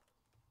such a punch in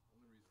the face.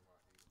 Only reason why I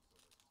hate him so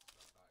much is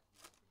because I thought he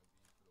was gonna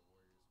be for the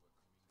Warriors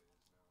what Kuminga is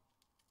now.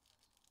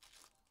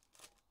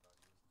 Thought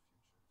he was the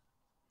future.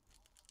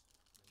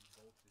 Then he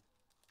bolted.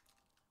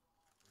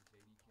 When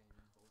KD came,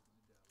 he bolted to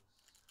Dallas.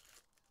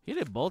 He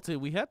didn't bolt it.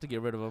 We had to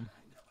get rid of him.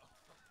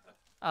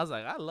 I was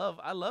like, I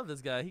love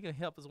this guy. He can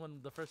help us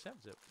win the first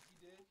championship.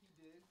 He did.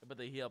 But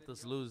then he helped Then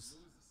us he lose. the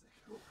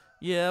second one.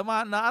 Yeah,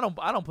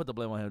 I don't put the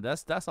blame on him.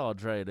 That's all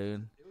Dre,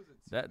 dude. It was a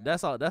team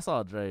That's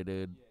all Dre,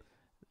 dude.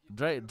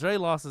 Yeah, Dre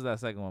lost us that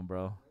second one,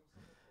 bro. blames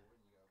him.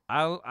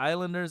 Oh, when you got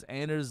Islanders,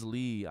 Anders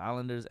Lee.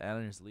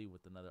 Anders Lee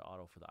with another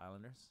auto for the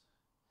Islanders.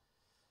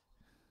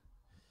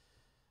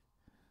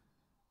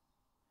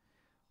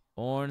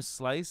 Orange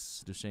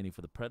Slice, Duchesne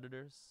for the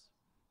Predators.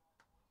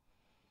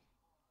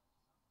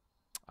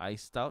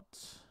 Iced Out.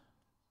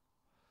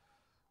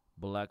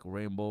 Black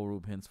Rainbow,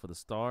 Rube Hintz for the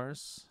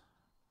Stars.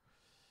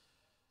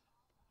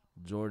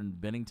 Jordan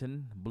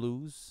Bennington,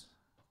 Blues.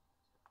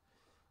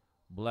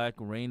 Black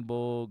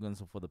Rainbow,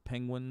 Gunsel for the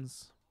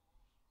Penguins.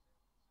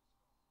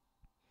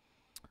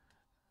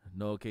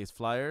 No Case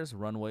Flyers,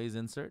 Runways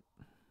insert.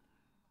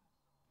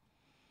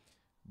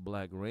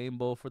 Black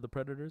Rainbow for the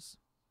Predators.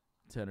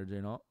 Tanner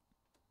Janot.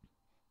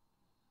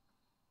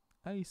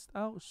 Iced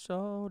Out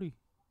Shorty.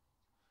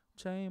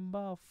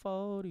 Chamber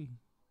 40.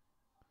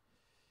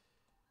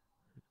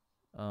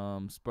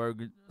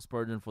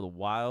 Spurgeon for the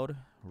Wild.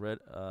 Red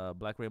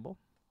Black Rainbow.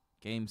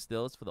 Game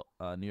Stills for the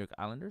New York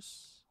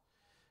Islanders.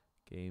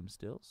 Game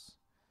Stills.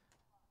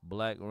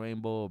 Black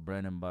Rainbow,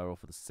 Brandon Byro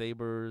for the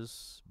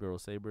Sabres. Bureau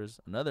Sabres.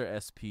 Another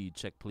SP,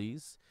 check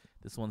please.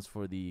 This one's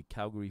for the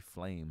Calgary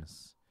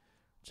Flames.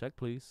 Check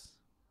please.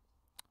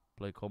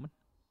 Blake Coleman.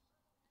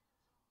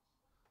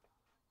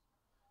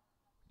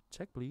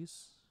 Check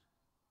please.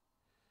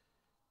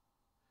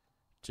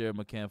 Jared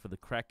McCann for the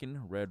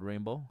Kraken. Red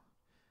Rainbow.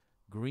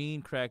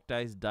 Green cracked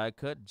ice die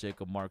cut.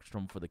 Jacob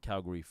Markstrom for the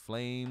Calgary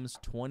Flames.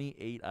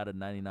 28 out of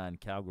 99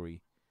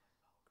 Calgary.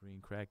 Green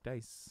cracked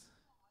ice.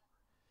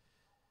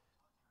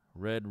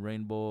 Red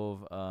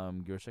rainbow of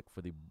Gershek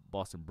for the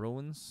Boston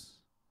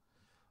Bruins.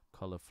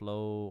 Color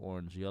flow,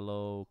 orange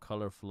yellow.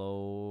 Color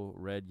flow,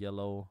 red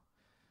yellow.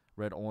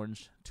 Red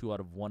orange, 2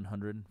 out of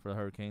 100 for the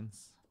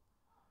Hurricanes.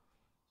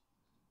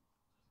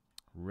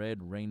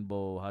 Red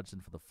rainbow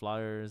Hodgson for the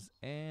Flyers.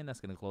 And that's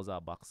going to close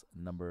out box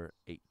number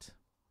 8.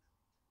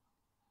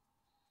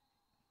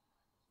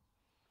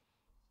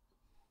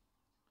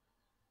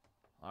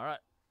 All right.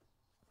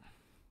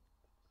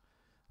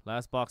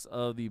 Last box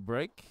of the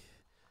break.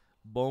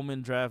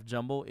 Bowman Draft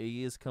Jumbo. It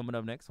is coming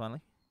up next, finally.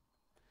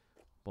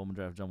 Bowman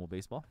Draft Jumbo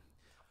Baseball.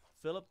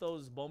 Fill up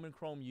those Bowman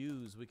Chrome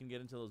U's. We can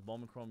get into those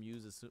Bowman Chrome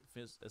U's as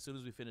soon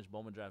as we finish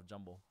Bowman Draft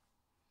Jumbo.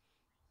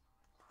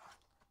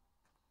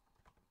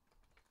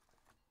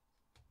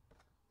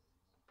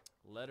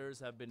 Letters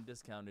have been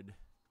discounted.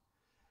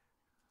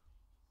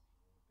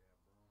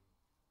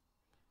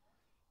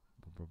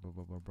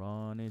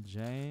 Bronny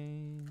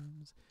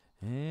James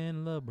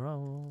and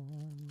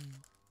LeBron.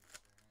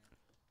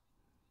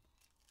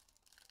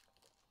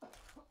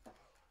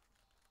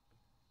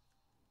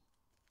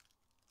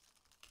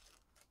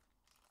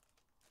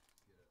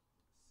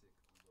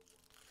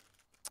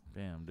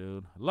 Damn,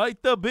 dude.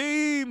 Light the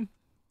beam.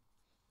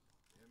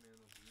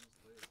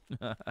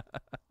 Yeah,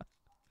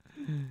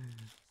 man,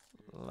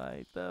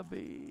 Light the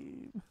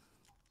beam.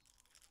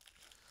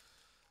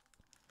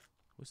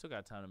 We still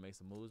got time to make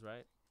some moves,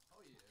 right?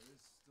 oh yeah,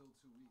 it's still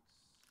 2 weeks.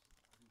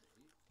 I think the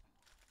 8th.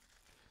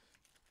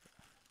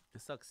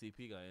 It sucks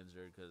CP got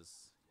injured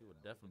because he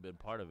would definitely been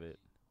part of it.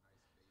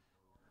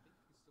 I think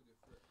he can still get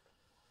flipped.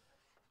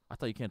 I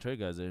thought you can't trade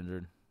guys that are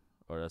injured.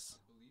 Or that's,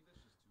 I believe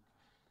that's just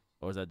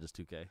 2K. or is that just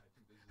 2K? I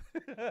think it's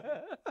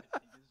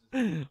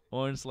just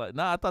Orange slide.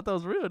 Nah, I thought that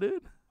was real,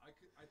 dude. I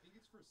think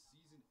it's for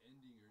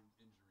season-ending or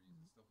injuries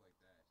and stuff like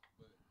that.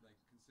 But like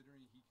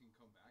considering he can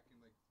come back in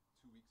like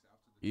 2 weeks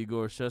after the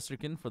Igor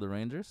Shesterkin for the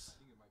Rangers.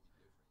 I think it might be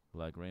different.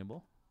 Black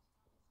Rainbow.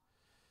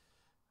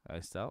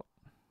 Iced out.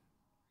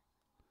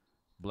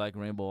 Black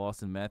Rainbow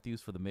Austin Matthews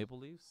for the Maple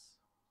Leafs.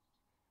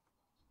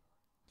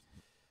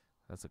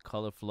 That's a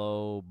color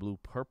flow blue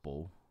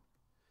purple.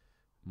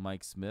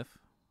 Mike Smith.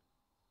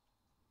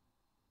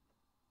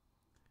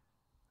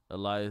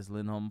 Elias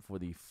Lindholm for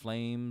the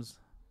Flames.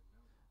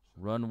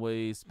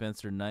 Runway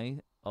Spencer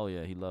Knight. Oh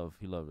yeah, he loved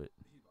it. He about to talk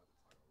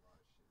a lot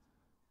of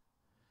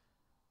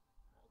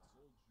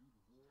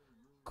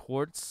shit.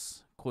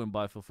 Quartz, Quinn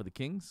Byfield for the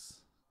Kings.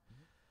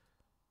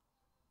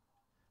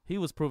 He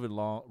was proven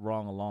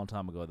wrong a long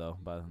time ago, though.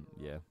 But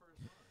yeah,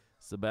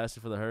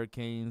 Sebastian for the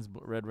Hurricanes,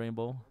 Red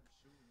Rainbow.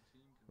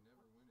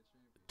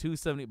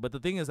 270. But the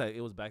thing is that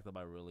it was backed up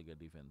by really good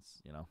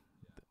defense. You know,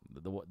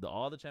 the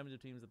all the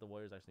championship teams that the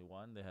Warriors actually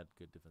won, they had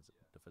good defensive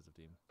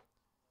team.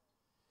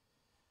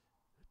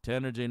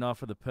 Tanner Janoff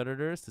for the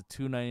Predators to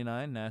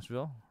 299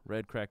 Nashville.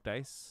 Red cracked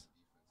ice.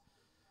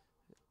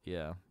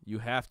 Yeah, you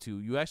have to.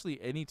 You actually,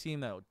 any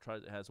team that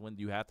has win,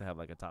 you have to have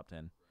like a top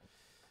 10.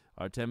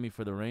 Artemi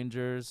for the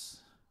Rangers.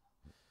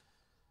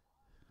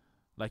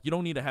 Like, you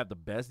don't need to have the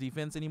best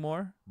defense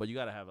anymore, but you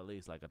got to have at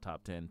least like a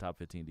top 10, top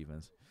 15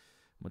 defense.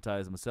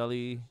 Matthias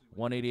Maselli,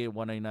 188,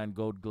 199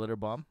 gold glitter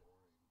bomb.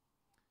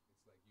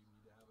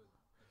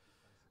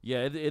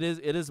 Yeah, it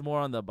is more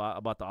on the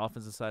about the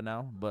offensive side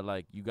now, but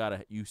like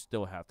you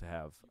still have to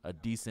have a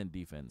decent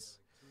defense.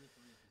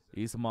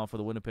 Isamon for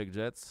the Winnipeg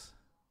Jets.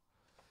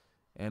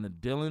 And a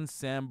Dylan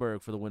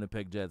Sandberg for the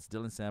Winnipeg Jets.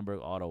 Dylan Sandberg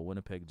auto,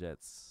 Winnipeg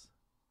Jets.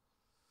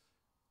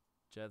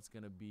 Jets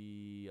going to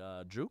be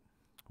Drew.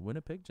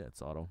 Winnipeg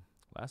Jets auto.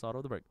 Last auto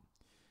of the break.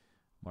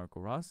 Marco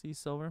Rossi,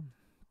 silver.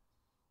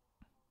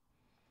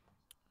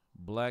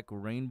 Black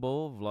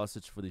Rainbow,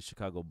 Vlasic for the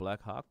Chicago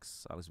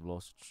Blackhawks. Alex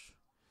Vlasic.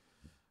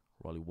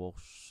 Raleigh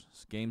Walsh.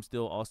 Game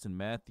still, Austin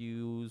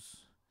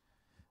Matthews.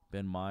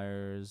 Ben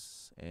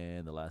Myers.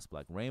 And the last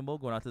Black Rainbow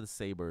going out to the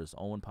Sabres.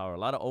 Owen Power. A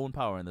lot of Owen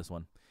Power in this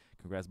one.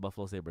 Congrats,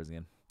 Buffalo Sabres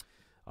again.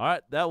 All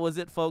right, that was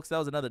it, folks. That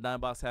was another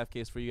 9-box half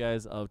case for you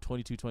guys of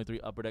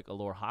 22-23 Upper Deck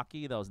Allure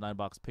Hockey. That was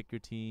 9-box Pick Your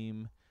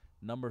Team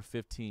number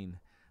 15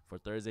 for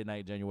Thursday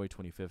night, January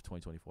 25th,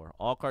 2024.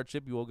 All card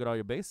chip, you will get all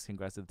your base.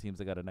 Congrats to the teams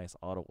that got a nice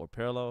auto or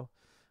parallel.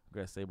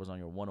 Congrats, Sabres, on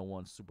your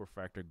 101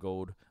 Superfractor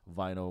Gold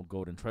Vinyl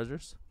Golden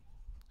Treasures.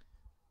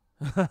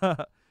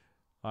 All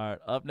right,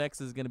 up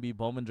next is going to be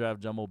Bowman Draft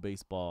Jumbo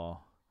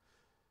Baseball.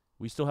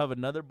 We still have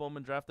another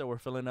Bowman Draft that we're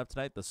filling up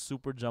tonight. The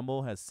Super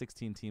Jumbo has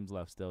 16 teams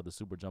left still. The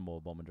Super Jumbo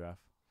Bowman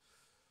Draft.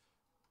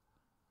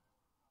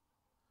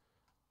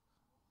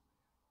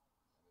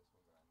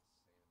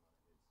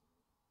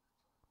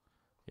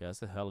 Yeah,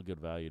 it's a hella good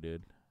value,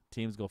 dude.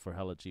 Teams go for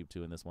hella cheap,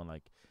 too, in this one.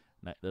 Like,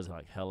 there's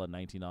like hella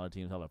 $19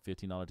 teams, hella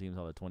 $15 teams,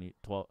 hella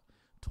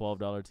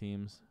 $12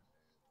 teams.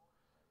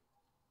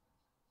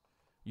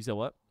 You said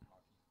what?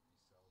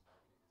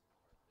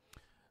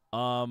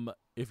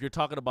 If you're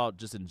talking about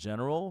just in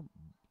general,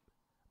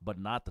 but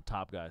not the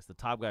top guys. The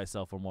top guys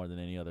sell for more than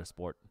any other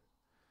sport.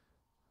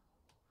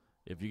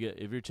 If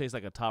you chase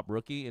like a top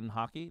rookie in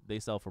hockey, they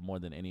sell for more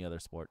than any other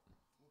sport.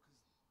 Well, because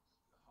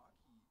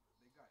hockey,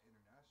 they got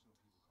international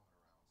people coming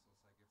around. So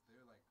it's like if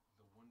they're like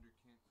the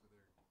wonderkind for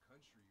their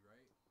country,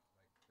 right?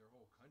 Like their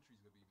whole country's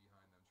gonna be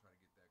behind them trying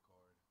to get that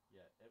card.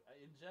 Yeah,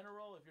 in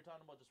general, if you're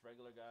talking about just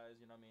regular guys,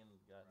 you know what I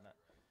mean. Right, right.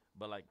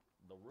 But like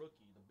the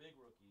big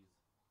rookies,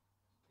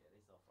 yeah,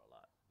 they sell for a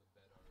lot. The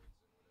Bedards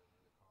and whatever,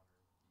 the Connor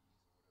B's or whatever.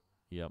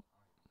 Yep.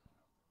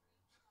 I don't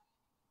even know half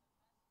their names.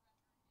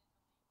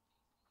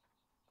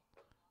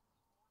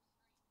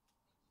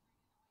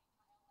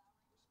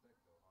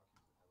 Respect though,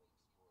 hockey's a hell of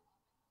a sport.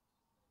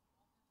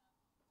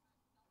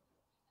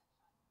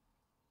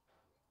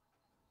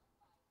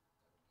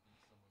 Gotta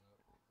beat someone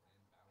up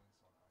and balance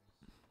on ice,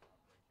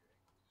 not break your ankles,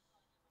 and shoot a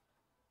puck,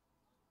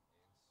 and hold a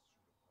stick,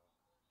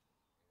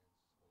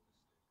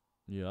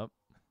 Yep.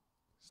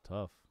 It's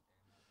tough.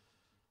 and not get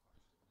your teeth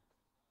punched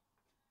in.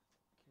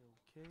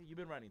 Okay. You've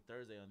been writing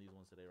Thursday on these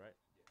ones today, right?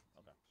 Yeah.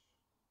 Okay.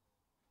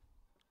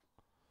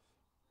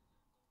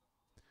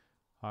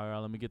 All right,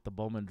 let me get the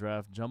Bowman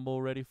Draft Jumbo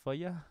ready for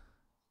you.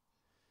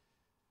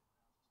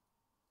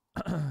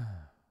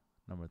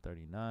 Number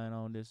 39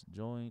 on this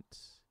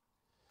joint.